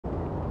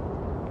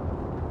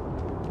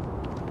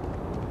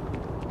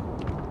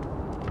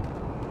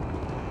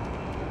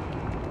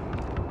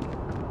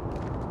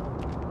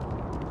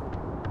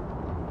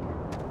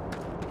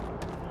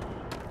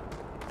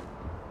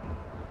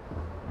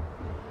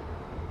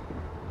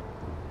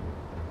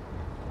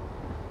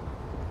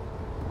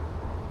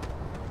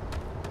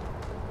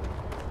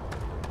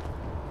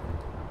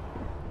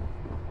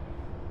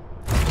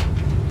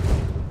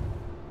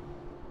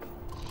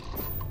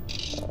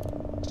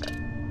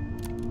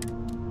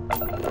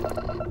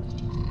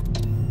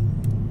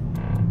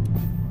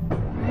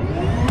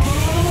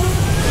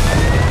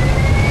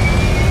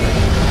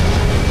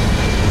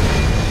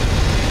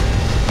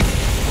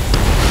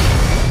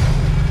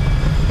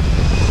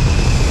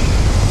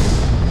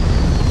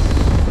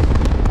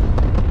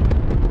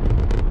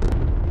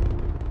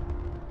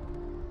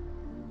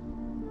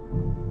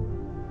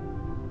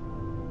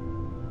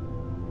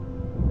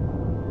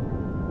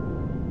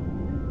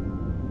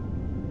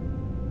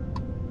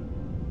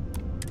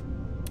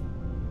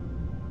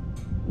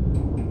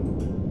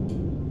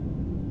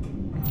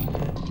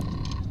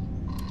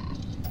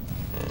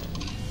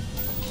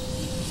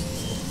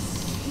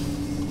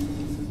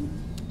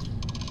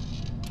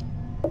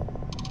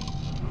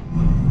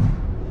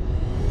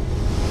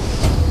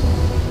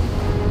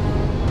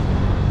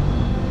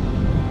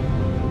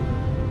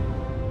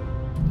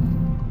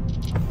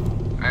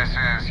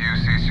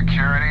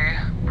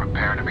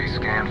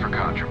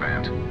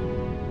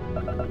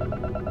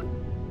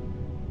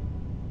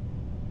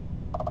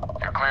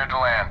cleared to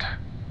land.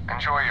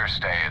 Enjoy your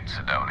stay at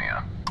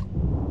Sidonia.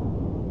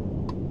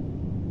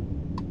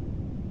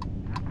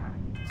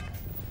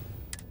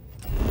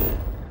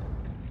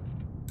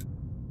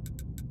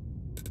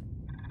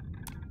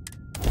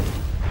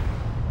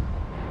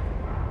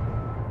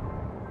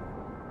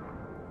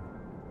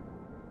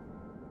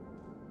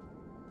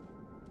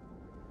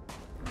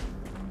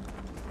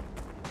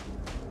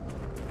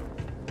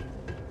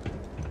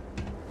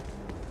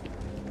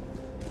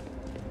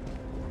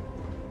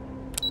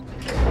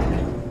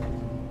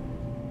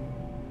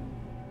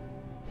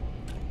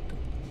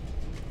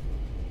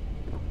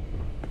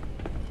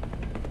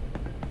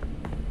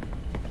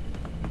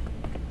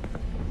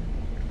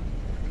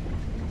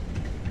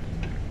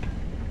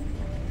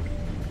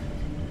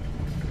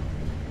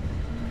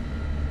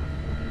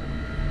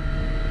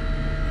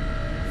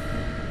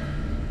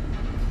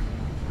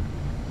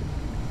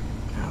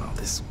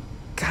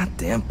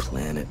 Goddamn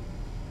planet.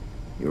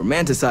 You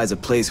romanticize a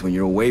place when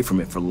you're away from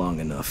it for long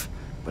enough,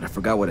 but I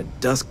forgot what a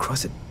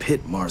dust-crusted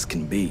pit Mars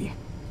can be.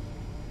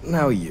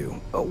 Now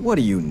you, what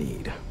do you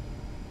need?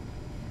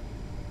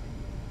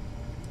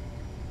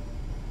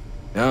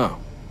 Oh,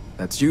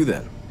 that's you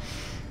then.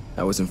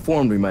 I was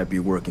informed we might be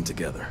working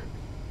together.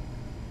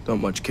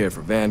 Don't much care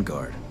for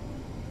Vanguard,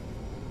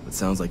 but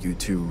sounds like you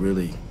two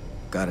really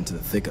got into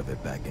the thick of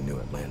it back in New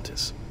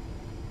Atlantis.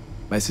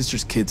 My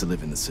sister's kids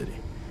live in the city,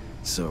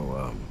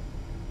 so,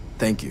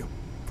 thank you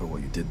for what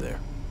you did there.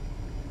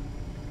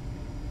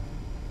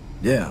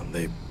 Yeah,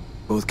 they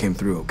both came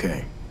through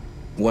okay.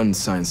 One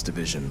science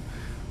division,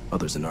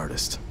 other's an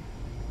artist.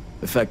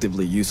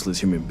 Effectively useless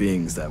human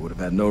beings that would have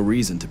had no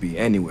reason to be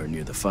anywhere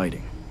near the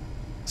fighting.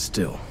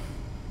 Still,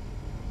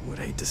 would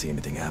hate to see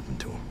anything happen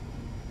to them.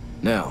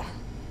 Now,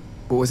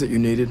 what was it you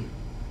needed?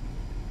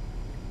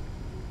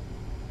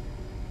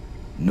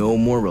 No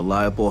more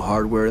reliable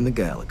hardware in the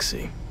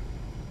galaxy.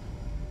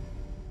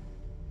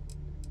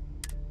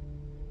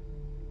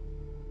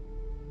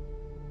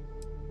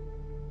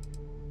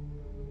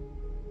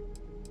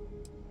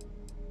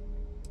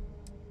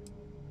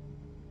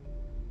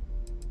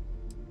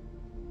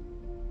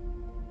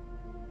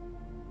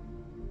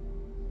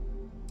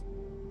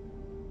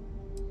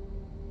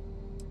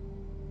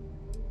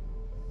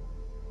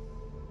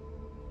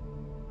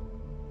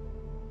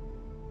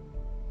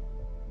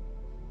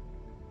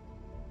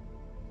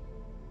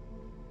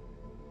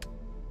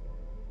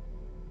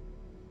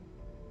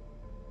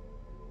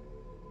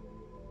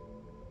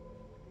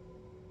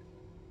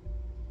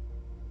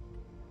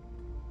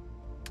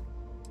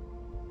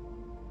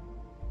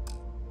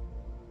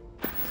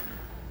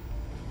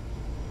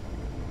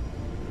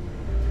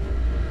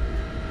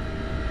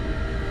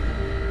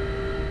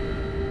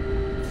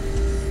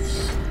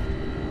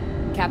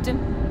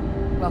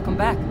 Captain, welcome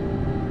back.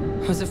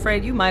 I was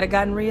afraid you might have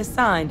gotten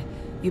reassigned.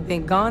 You've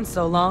been gone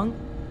so long.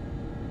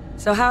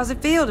 So how's it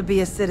feel to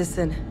be a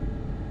citizen?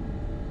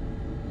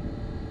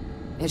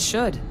 It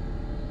should.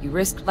 You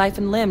risked life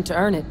and limb to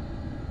earn it.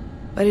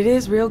 But it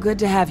is real good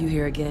to have you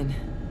here again.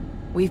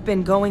 We've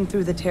been going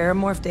through the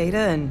Terramorph data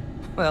and,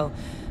 well,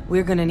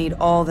 we're gonna need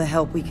all the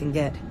help we can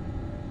get.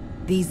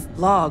 These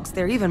logs,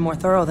 they're even more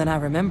thorough than I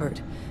remembered.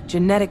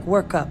 Genetic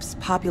workups,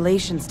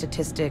 population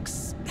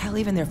statistics, hell,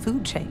 even their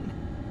food chain.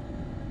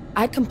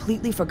 I'd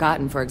completely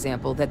forgotten, for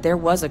example, that there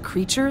was a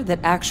creature that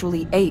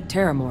actually ate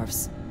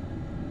Terramorphs.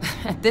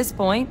 At this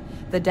point,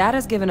 the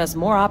data's given us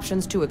more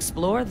options to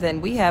explore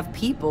than we have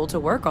people to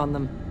work on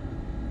them.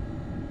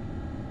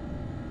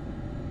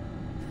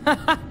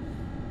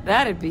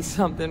 That'd be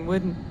something,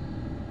 wouldn't...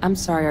 I'm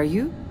sorry, are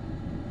you?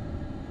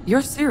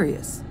 You're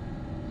serious?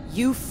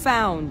 You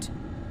found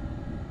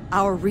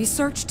our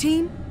research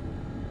team?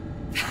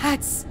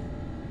 That's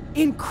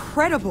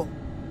incredible.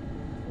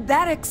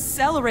 That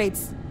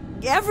accelerates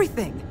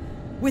everything.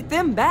 With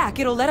them back,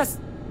 it'll let us...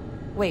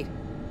 Wait.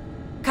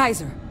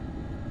 Kaiser.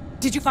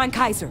 Did you find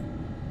Kaiser?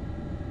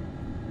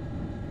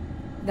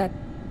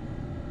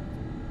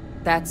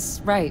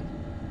 That's right.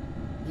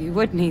 You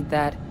would need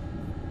that.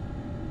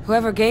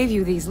 Whoever gave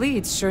you these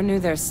leads sure knew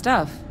their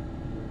stuff.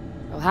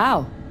 Well,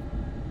 how?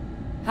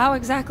 How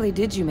exactly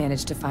did you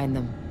manage to find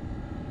them?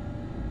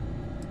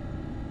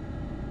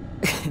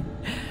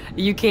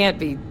 You can't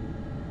be...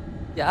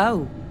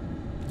 Oh,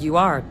 you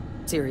are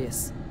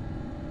serious.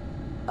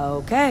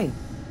 Okay.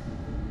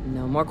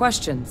 No more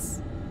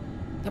questions.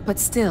 But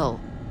still,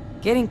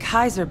 getting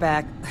Kaiser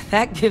back,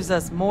 that gives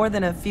us more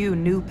than a few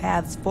new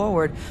paths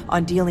forward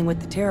on dealing with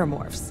the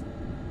Terramorphs.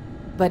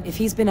 But if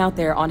he's been out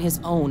there on his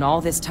own all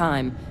this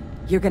time,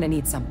 you're gonna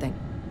need something.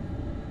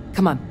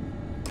 Come on.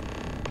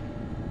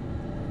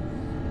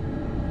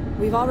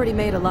 We've already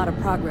made a lot of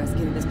progress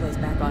getting this place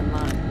back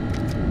online.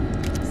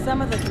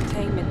 Some of the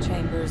containment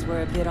chambers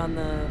were a bit on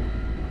the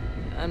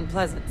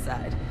unpleasant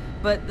side,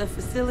 but the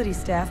facility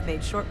staff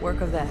made short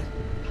work of that.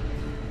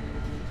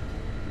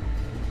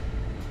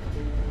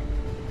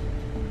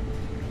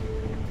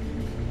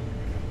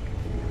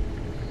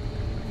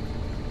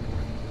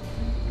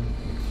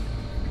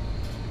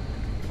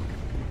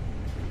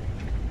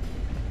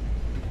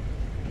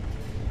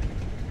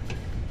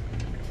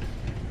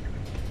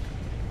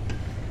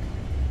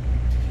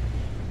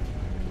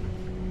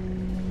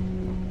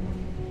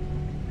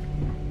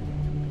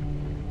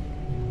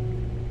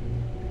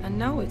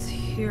 know it's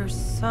here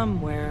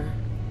somewhere.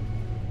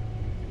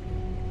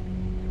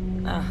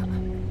 Uh-huh.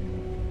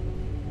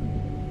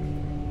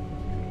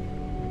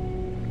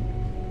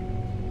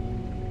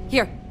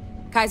 Here,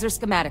 Kaiser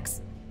schematics.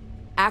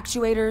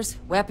 Actuators,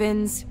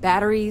 weapons,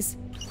 batteries.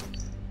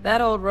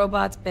 That old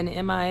robot's been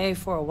MIA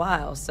for a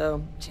while,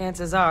 so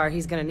chances are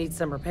he's gonna need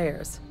some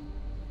repairs.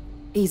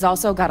 He's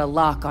also got a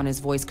lock on his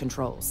voice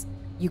controls.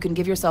 You can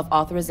give yourself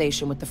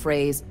authorization with the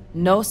phrase,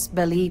 Nos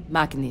belli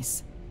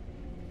machinis.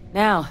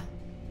 Now,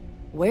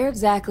 where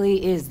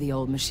exactly is the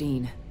old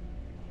machine?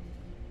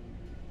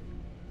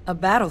 A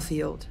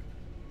battlefield?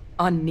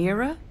 On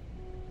Nira?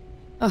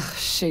 Ugh,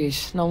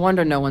 sheesh. No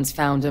wonder no one's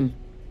found him.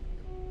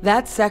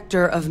 That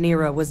sector of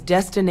Nira was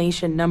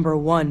destination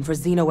 #1 for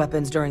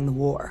xenoweapons during the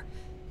war.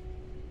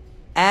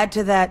 Add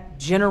to that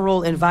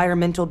general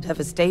environmental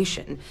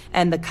devastation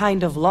and the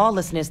kind of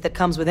lawlessness that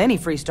comes with any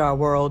Freestar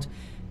world,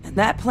 and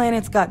that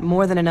planet's got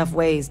more than enough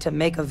ways to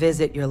make a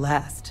visit your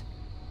last.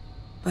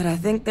 But I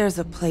think there's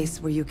a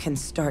place where you can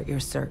start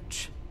your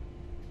search.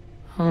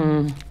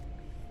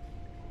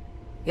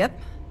 Yep.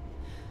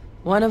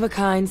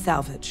 One-of-a-kind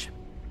salvage.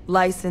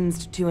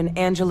 Licensed to an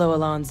Angelo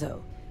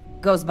Alonso.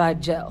 Goes by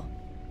Gel.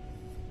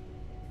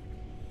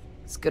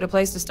 As good a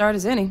place to start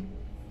as any.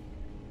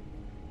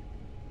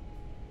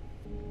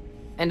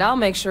 And I'll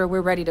make sure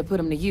we're ready to put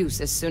him to use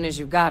as soon as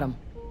you've got him.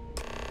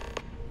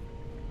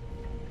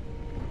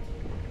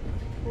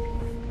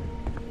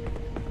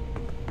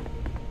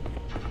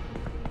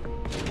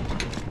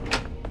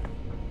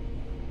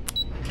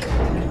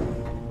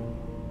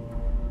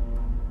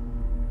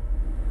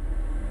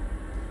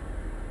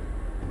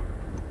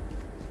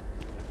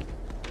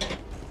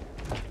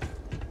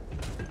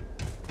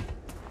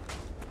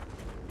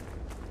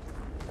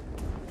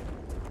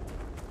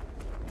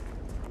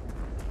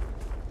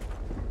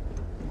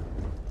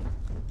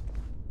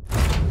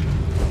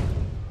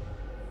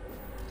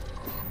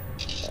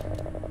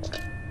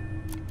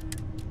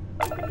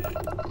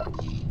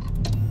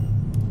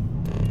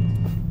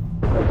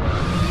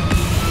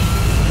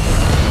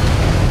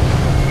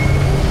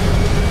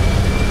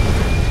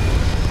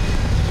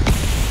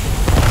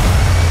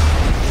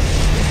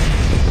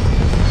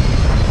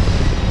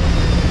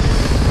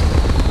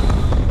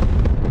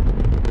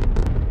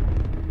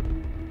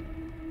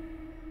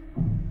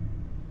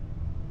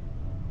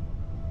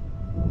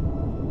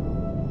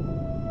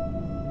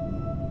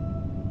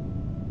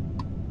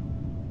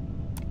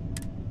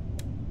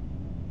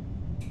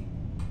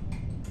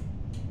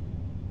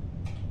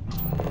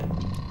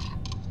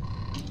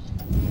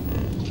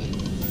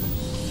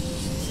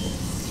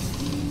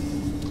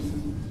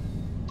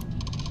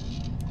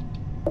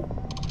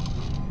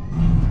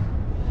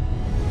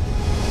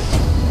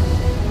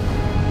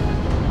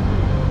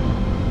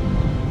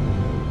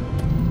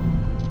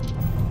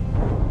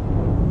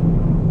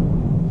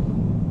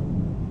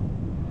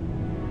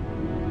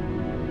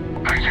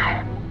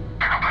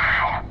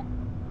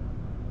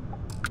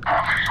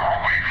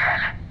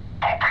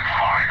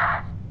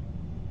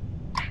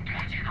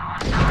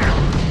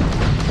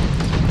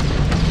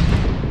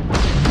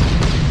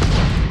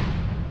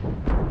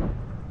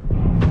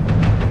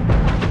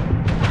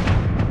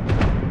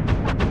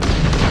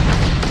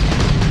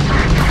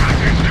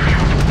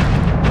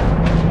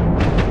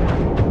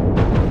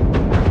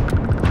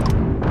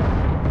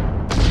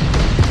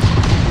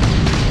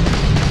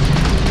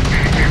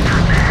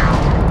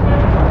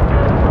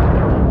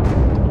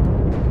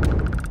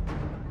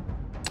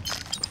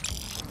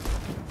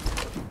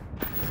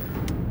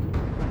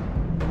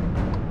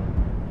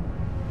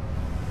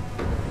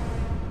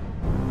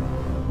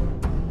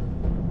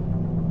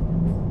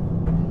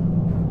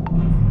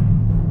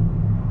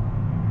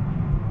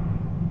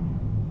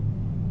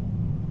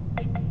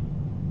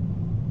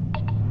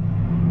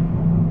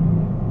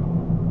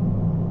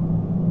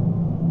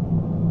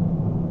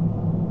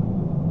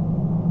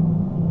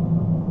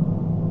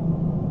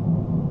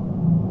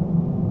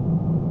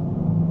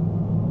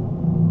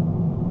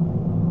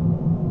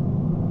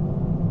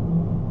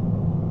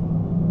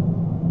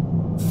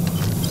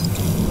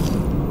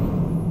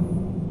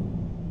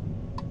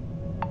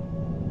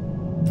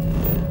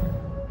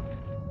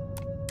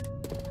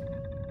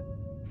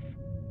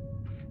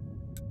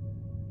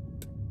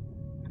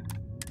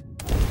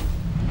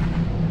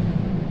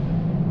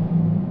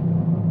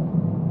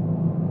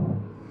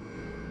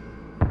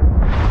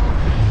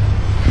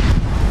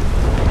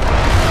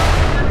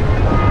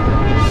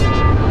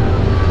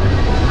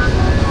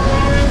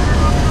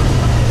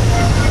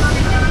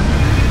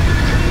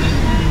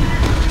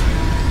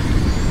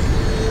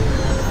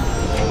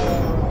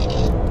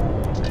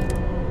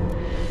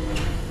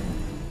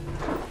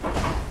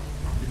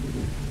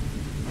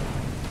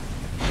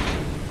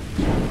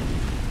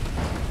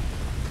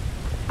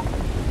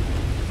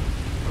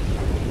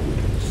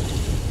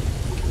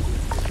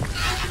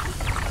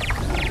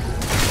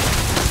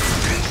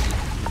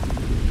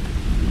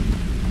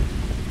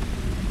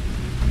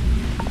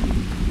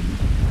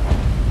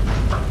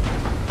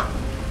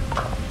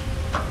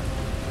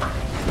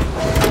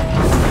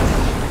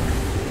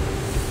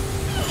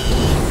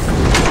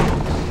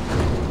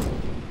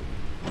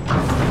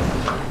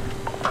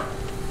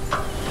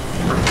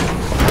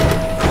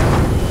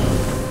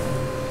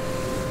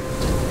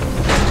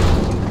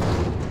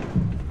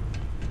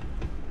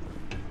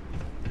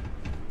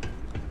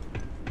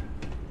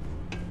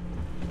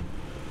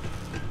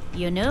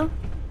 You new?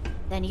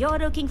 Then you're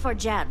looking for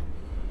Jen.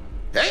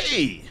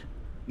 Hey!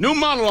 New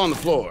model on the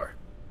floor.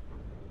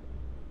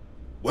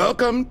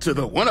 Welcome to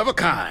the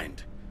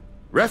one-of-a-kind.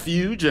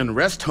 Refuge and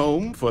rest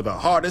home for the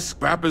hardest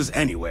scrappers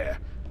anywhere.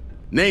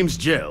 Name's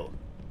Jill.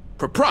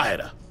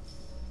 Proprietor.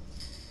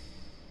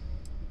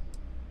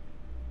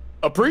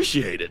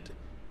 Appreciate it.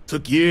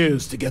 Took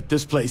years to get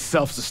this place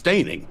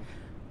self-sustaining.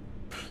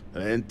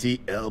 Plenty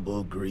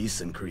elbow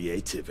grease and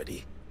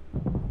creativity.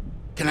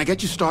 Can I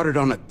get you started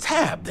on a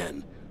tab,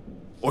 then?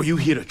 Or you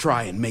here to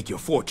try and make your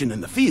fortune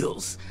in the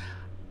fields?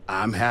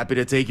 I'm happy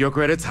to take your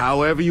credits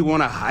however you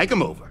want to hike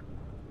them over.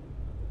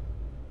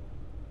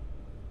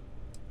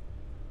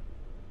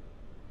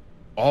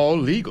 All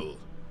legal,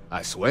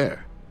 I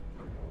swear.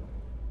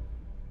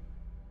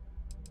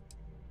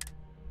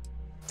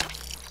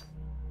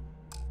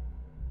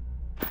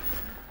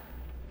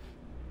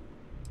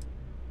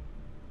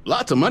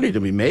 Lots of money to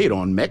be made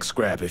on mech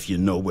scrap if you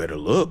know where to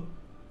look.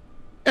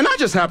 And I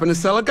just happen to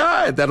sell a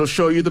guide that'll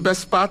show you the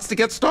best spots to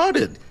get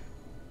started.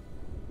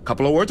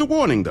 Couple of words of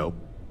warning, though.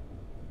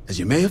 As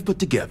you may have put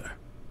together,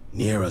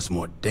 Nira's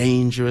more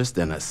dangerous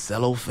than a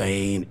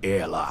cellophane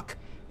airlock.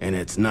 And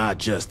it's not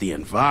just the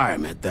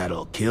environment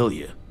that'll kill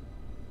you.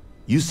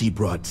 UC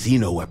brought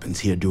Xeno weapons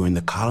here during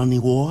the Colony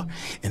War,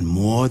 and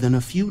more than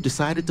a few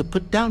decided to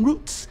put down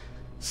roots.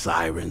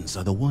 Sirens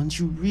are the ones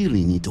you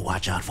really need to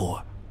watch out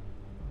for.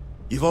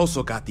 You've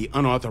also got the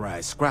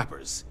unauthorized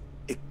scrappers,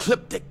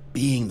 Ecliptic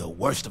being the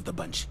worst of the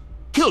bunch.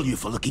 Kill you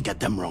for looking at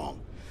them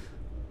wrong.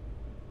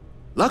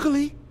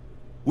 Luckily,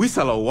 we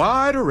sell a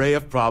wide array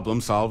of problem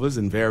solvers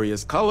in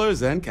various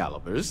colors and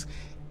calibers.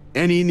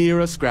 Any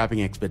Nira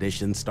scrapping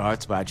expedition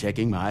starts by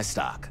checking my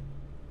stock.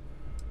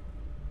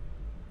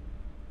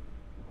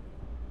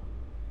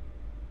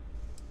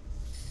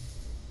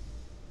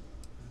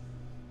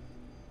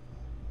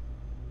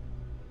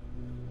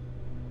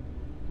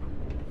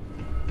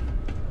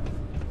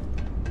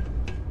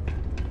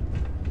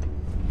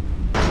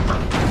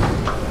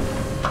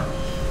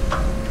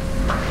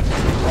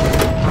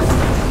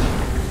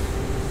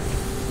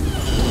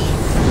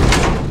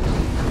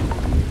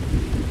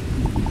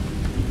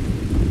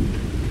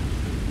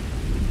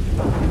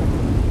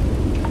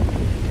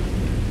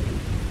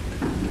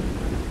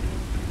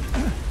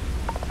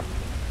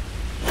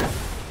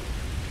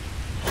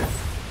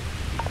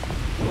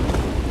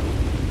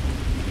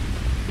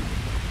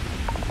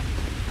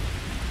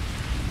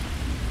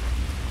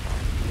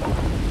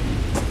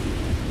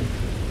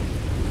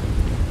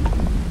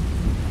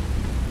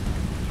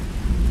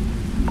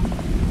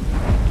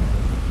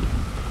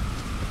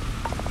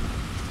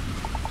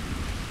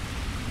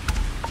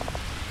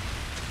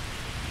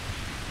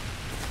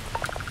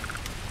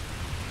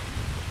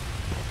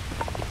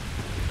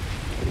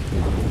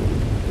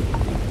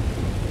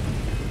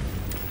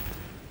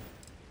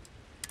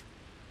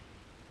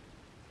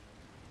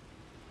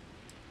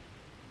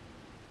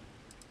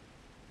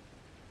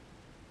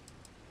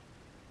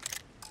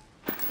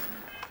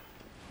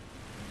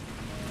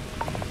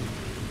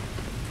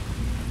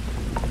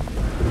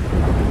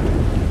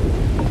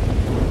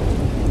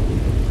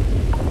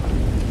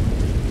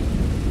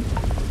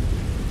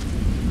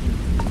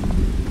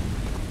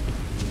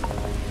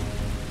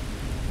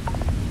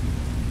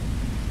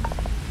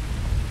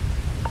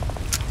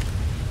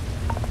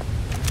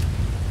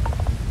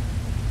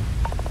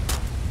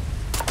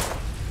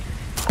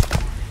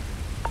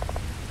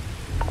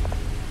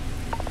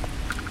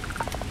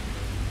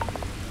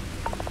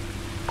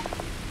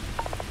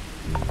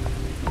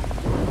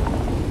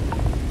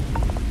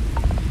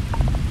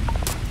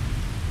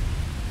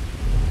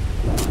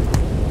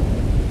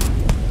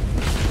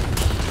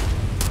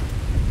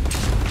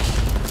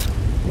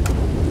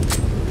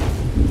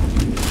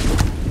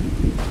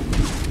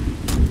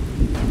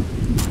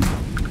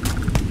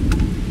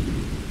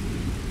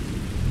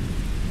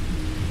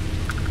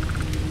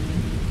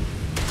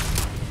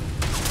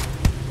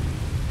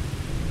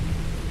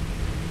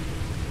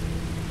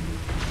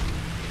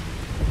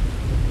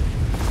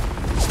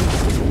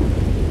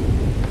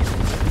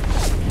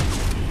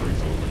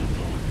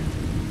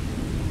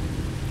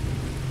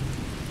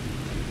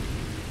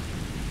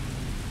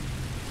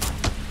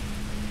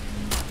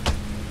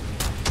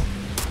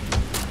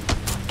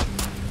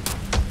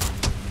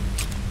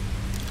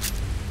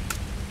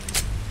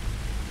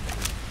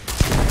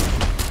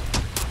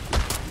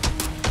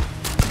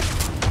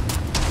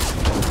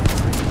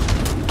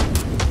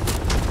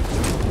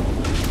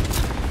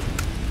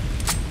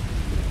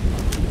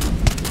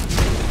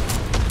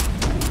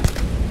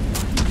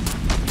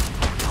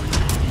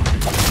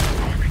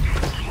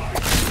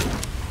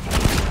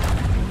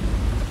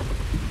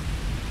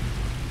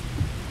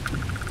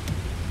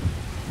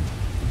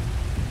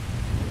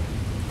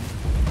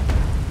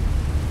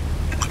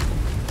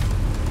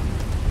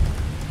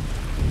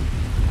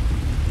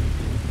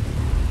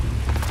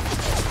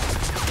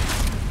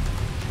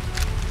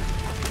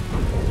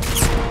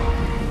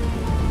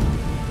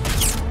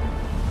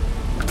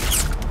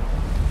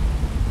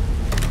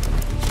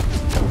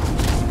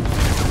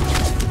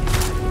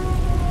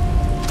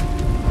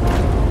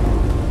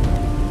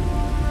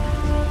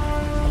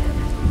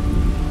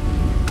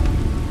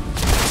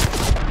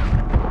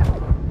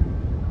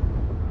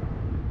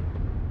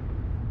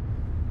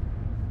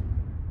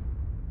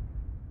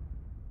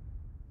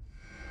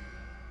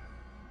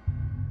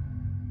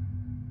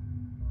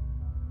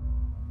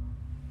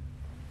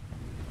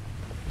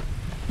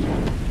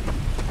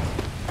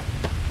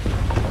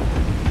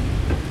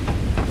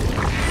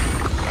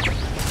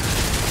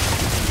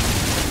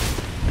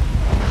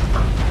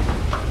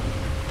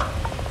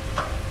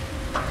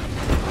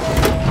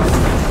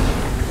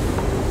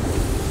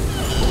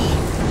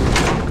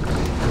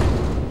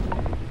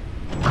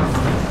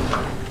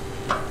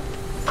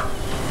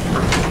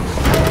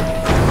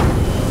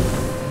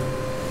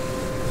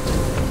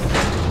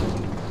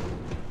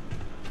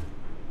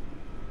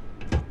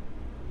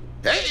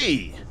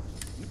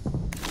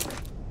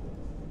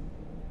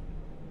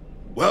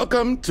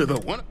 Welcome to the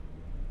one.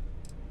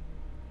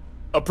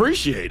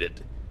 Appreciate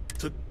it.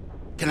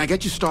 Can I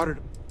get you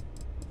started?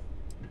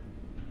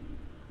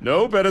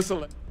 No better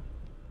select.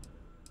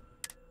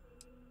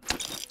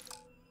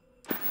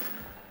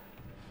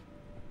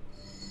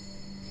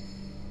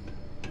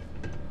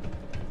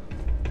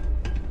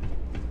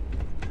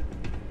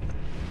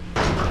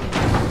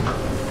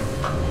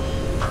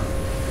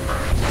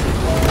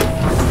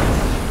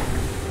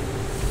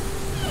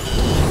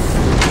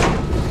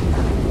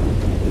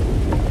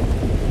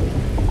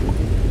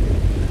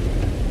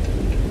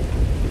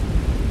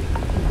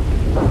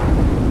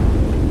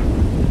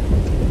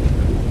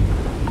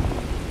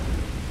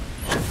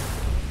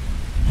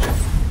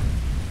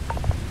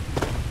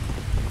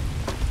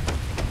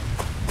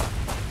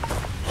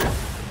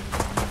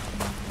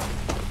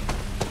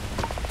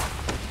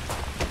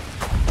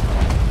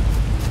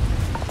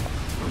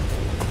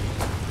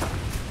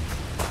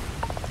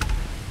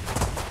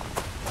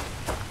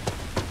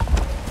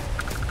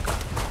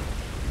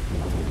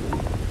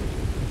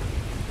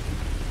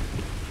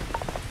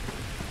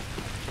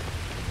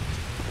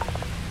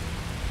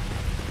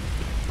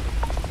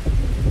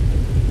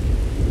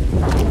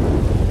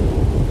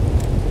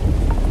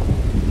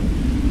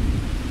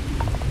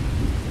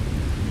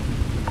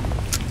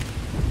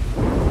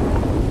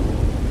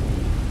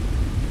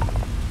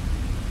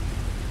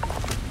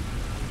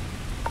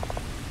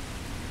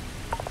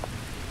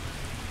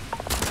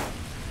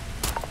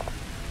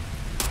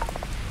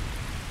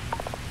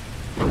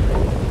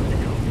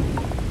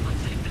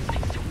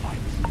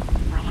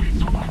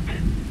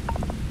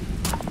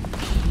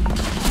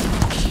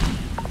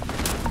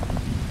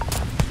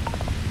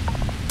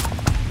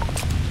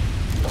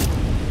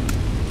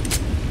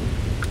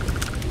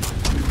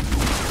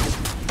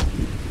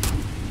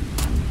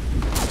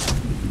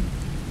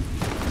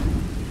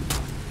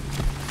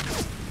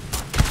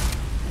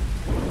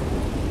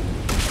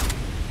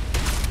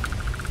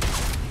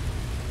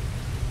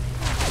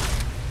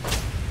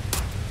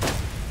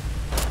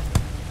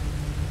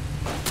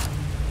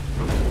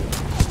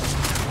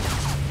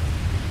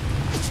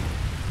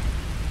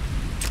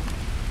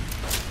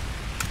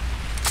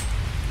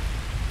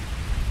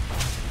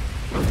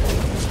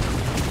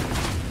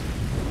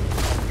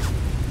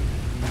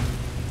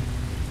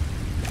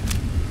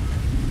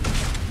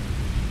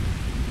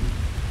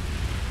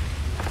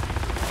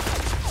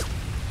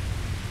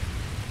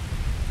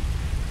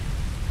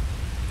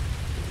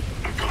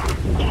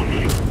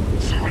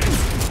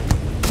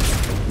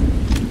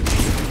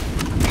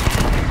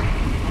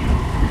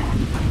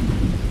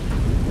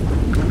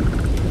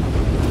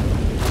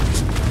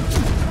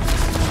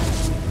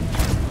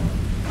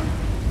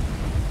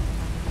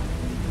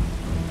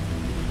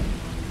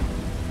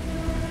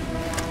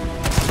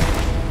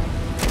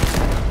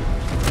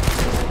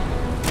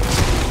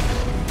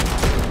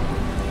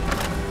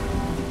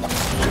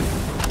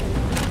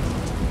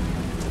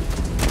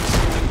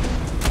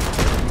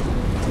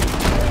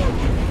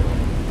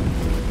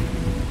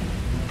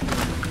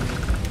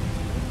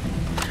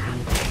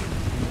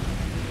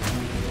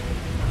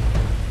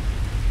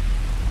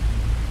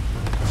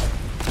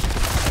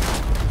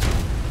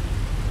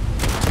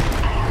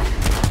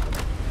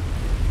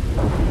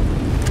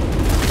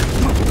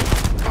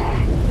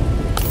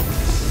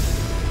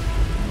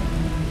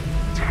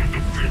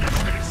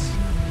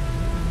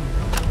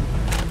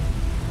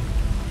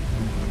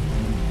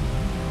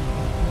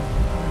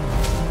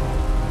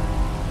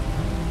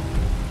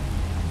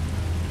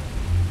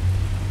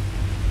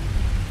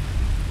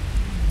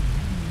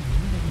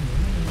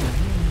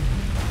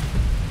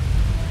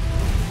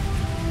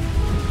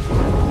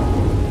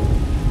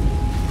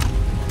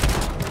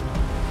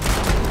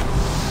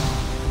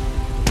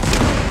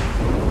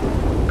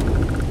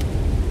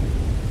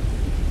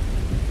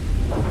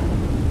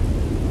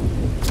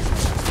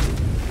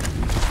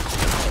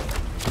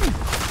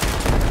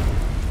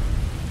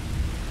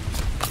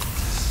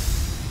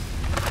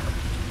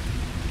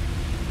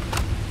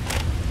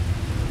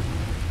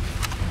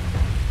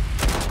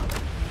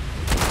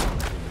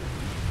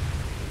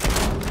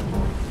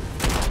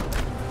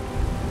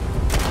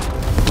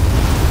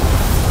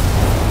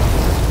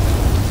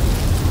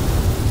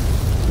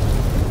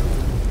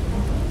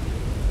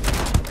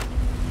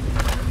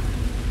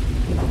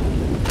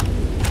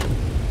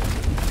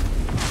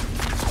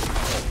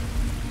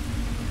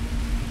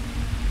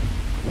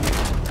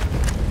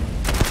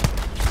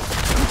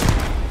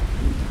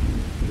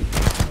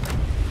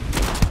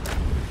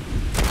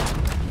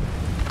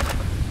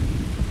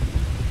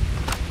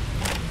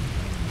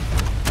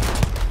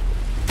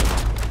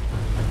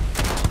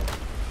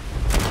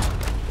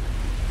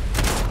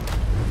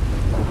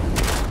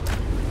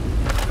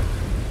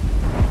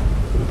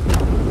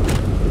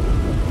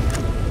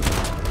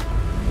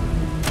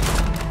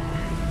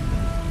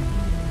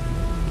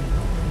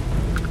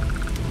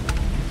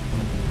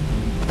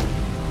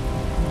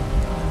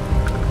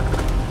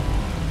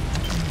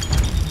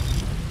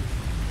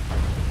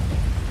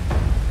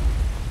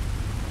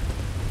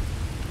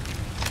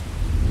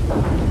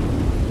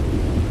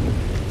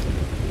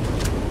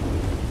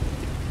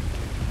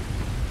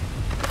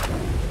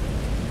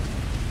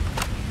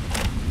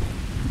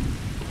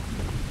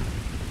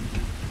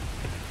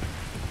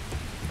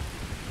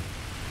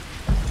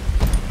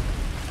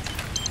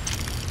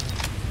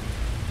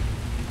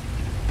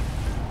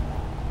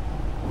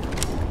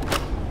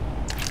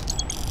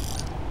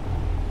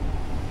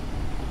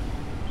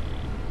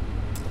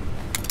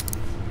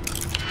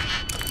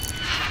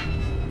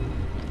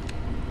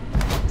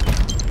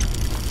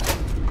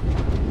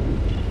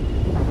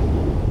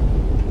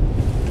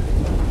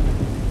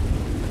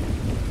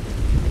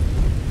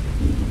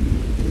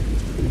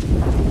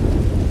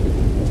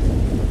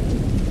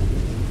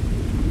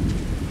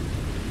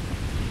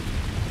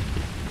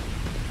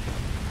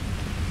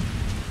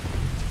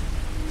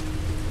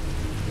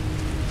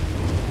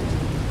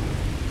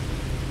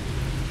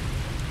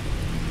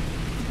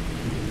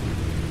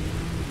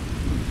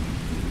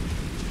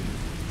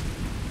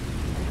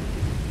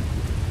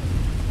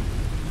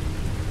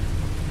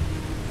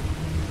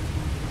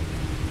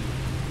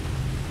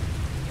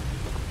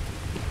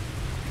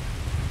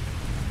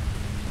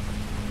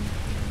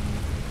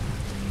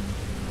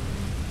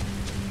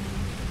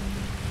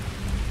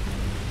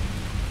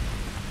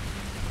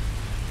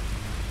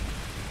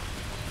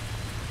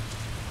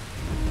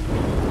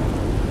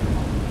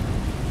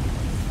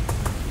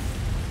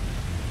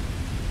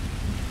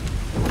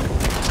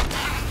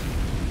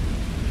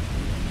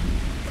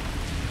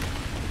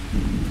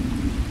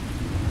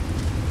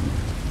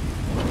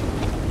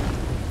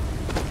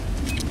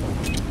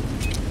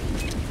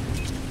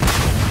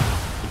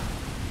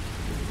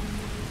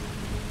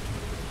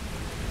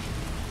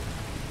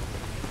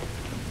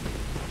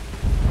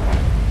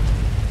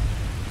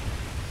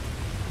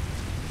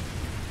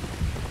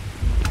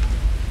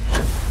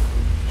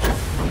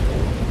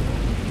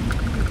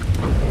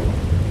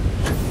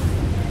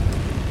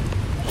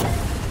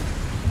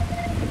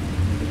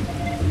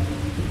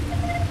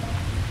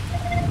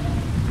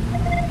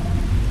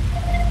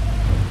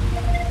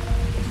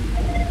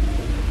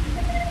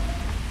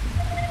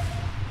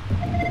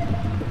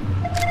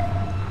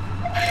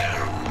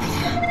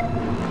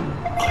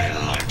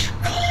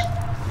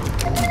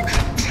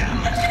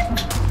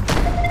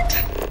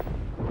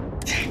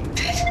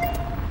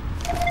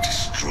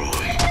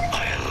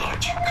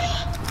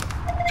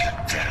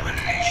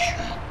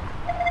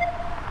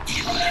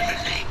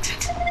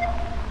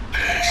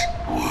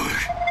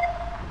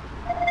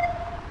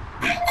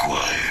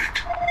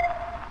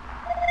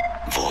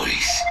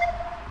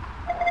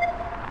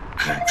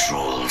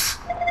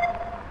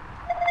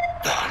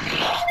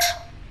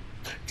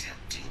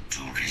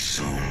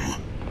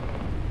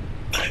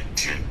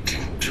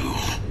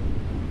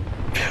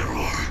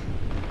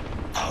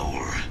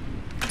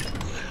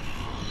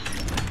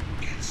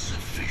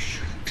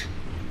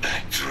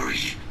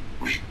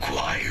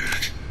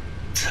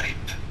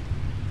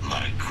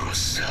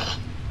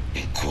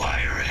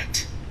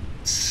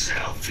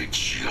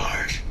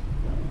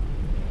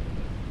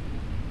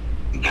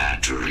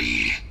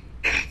 Battery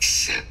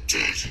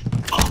accepted.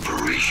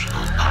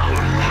 Operational power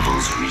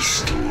levels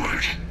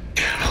restored.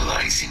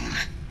 Analyzing.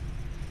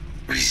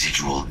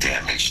 Residual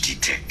damage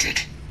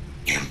detected.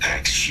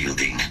 Impact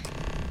shielding.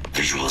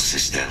 Visual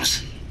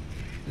systems.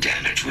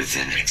 Damage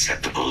within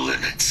acceptable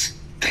limits.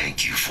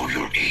 Thank you for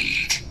your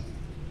aid.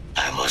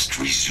 I must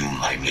resume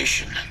my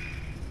mission.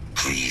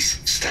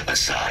 Please step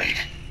aside.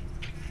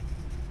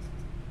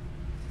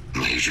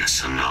 Major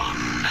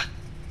Sanon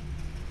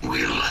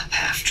will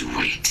have to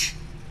wait.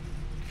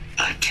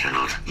 I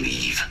cannot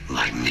leave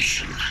my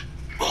mission.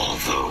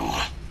 Although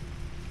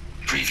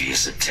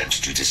previous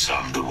attempts to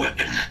disarm the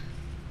weapon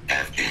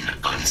have been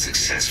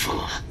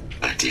unsuccessful,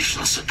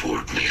 additional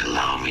support may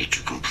allow me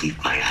to complete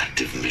my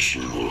active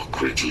mission more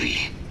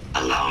quickly,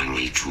 allowing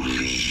me to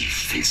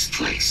leave this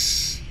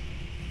place.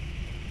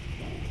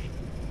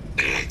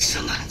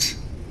 Excellent.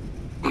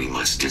 We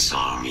must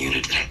disarm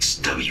Unit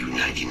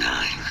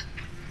XW-99.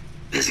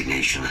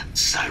 Designation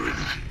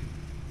Siren.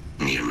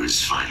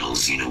 Nearest final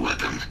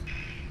xenoweapon.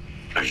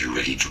 Are you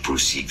ready to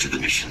proceed to the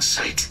mission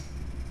site?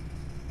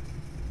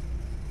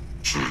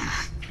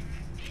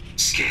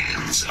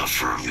 Scans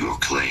affirm your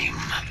claim.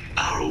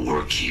 Our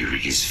work here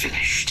is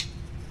finished.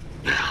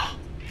 Now,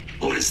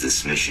 what is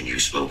this mission you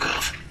spoke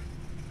of?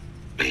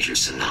 Major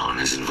Sanon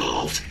is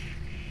involved?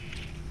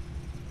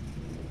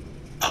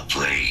 A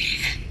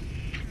plague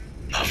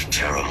of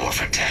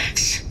terramorph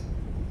attacks.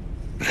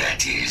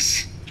 That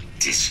is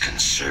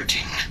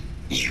disconcerting.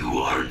 You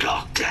are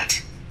docked at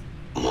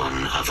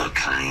one of a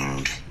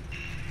kind.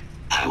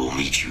 I will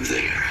meet you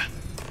there.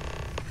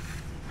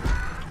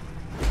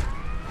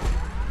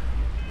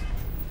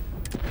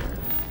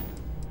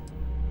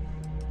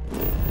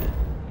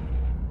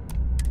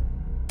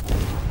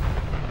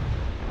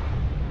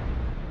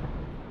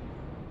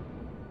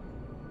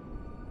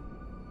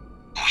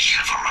 We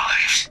have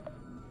arrived.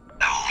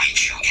 I will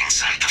meet you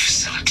inside the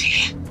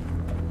facility.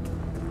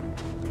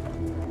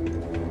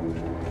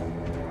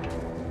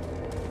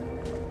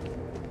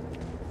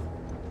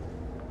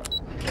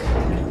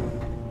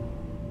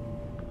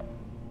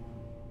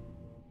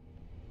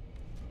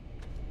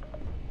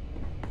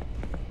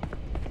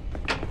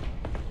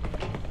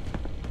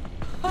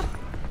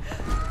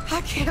 I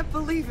can't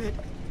believe it.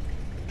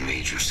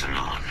 Major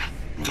Sanon,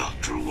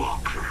 Dr.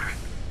 Walker.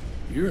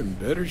 You're in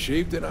better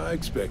shape than I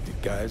expected,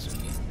 guys.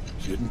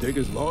 Shouldn't take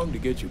us long to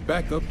get you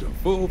back up to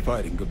full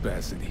fighting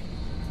capacity.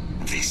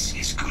 This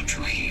is good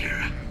to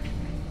hear.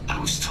 I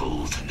was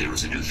told there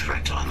was a new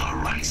threat on the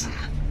horizon.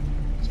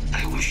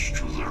 I wish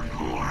to learn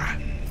more.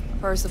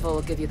 Percival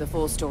will give you the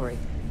full story.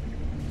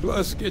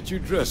 Plus, get you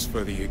dressed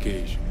for the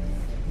occasion.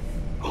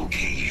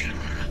 Occasion.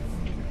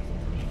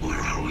 Where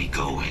are we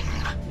going?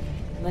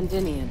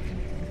 Londinian.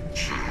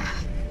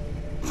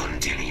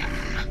 Londinian.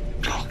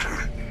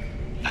 Doctor,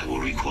 I will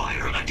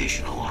require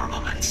additional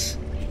armaments.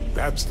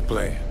 That's the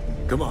plan.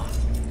 Come on.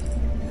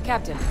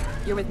 Captain,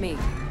 you're with me.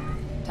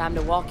 Time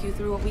to walk you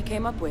through what we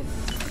came up with.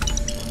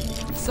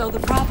 So the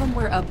problem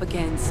we're up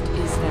against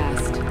is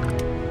vast.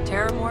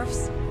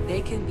 Terramorphs,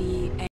 they can be